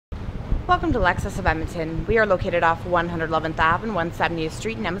Welcome to Lexus of Edmonton. We are located off 111th Ave and 170th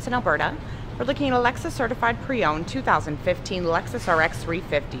Street in Edmonton, Alberta. We're looking at a Lexus certified pre-owned 2015 Lexus RX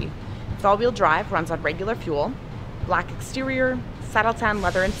 350. It's all-wheel drive, runs on regular fuel, black exterior, saddle tan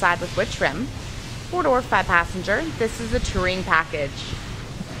leather inside with wood trim, 4-door, 5-passenger. This is a touring package.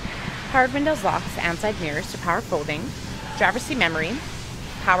 Powered windows, locks, and side mirrors to power folding, driver's seat memory,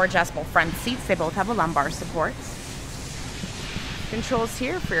 power adjustable front seats. They both have a lumbar support. Controls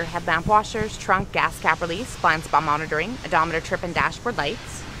here for your headlamp washers, trunk, gas cap release, blind spot monitoring, odometer, trip, and dashboard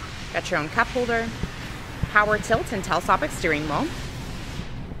lights. Got your own cup holder, power tilt and telescopic steering wheel.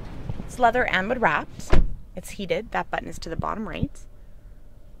 It's leather and wood wrapped. It's heated. That button is to the bottom right.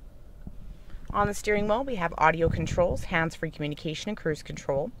 On the steering wheel, we have audio controls, hands-free communication, and cruise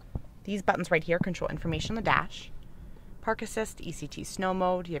control. These buttons right here control information on the dash. Park assist, ECT snow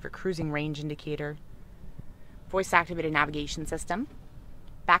mode. You have your cruising range indicator. Voice-activated navigation system,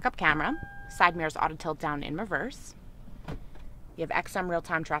 backup camera, side mirrors auto tilt down in reverse. You have XM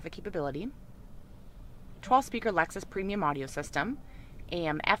real-time traffic capability, 12-speaker Lexus premium audio system,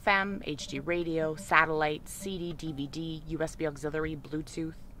 AM, FM, HD radio, satellite, CD, DVD, USB auxiliary,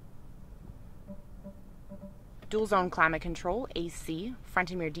 Bluetooth, dual-zone climate control, AC,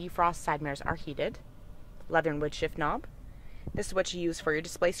 front and mirror defrost, side mirrors are heated, leather and wood shift knob. This is what you use for your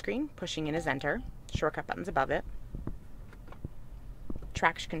display screen. Pushing in is enter. Shortcut buttons above it.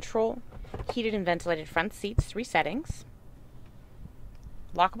 Traction control. Heated and ventilated front seats, 3 settings.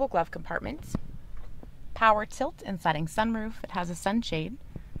 Lockable glove compartments. Power tilt and sliding sunroof. It has a sunshade.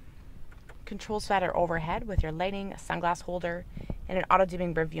 Control slider overhead with your lighting, a sunglass holder, and an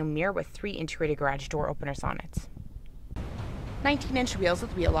auto-dimming rearview mirror with 3 integrated garage door openers on it. 19-inch wheels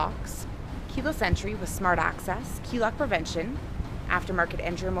with wheel locks. Keyless entry with smart access, key lock prevention, aftermarket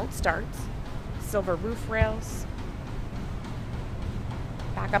engine remote start, silver roof rails,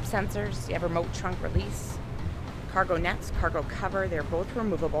 backup sensors. You have remote trunk release, cargo nets, cargo cover. They're both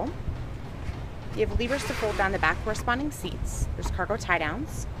removable. You have levers to fold down the back corresponding seats. There's cargo tie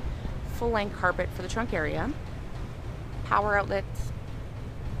downs, full length carpet for the trunk area, power outlets,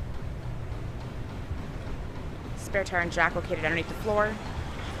 spare tire and jack located underneath the floor.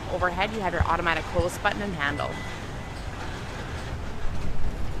 Overhead, you have your automatic close button and handle.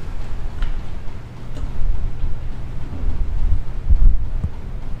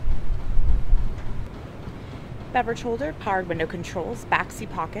 Beverage holder, powered window controls, back seat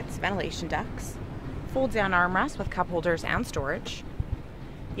pockets, ventilation ducts, fold down armrest with cup holders and storage.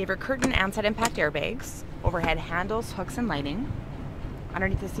 You have your curtain and side impact airbags, overhead handles, hooks, and lighting.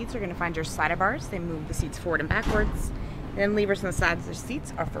 Underneath the seats, you're going to find your slider bars. They move the seats forward and backwards. And then levers on the sides of the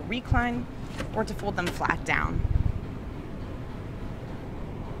seats are for recline or to fold them flat down.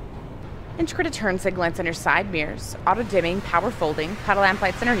 Integrated turn signal lights on your side mirrors, auto dimming, power folding, pedal lamp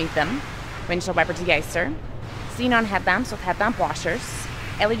lights underneath them, windshield wiper deicer, xenon headlamps with headlamp washers,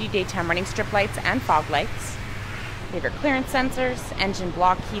 LED daytime running strip lights and fog lights. You have your clearance sensors, engine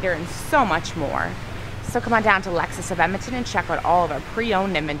block heater, and so much more. So come on down to Lexus of Edmonton and check out all of our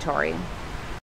pre-owned inventory.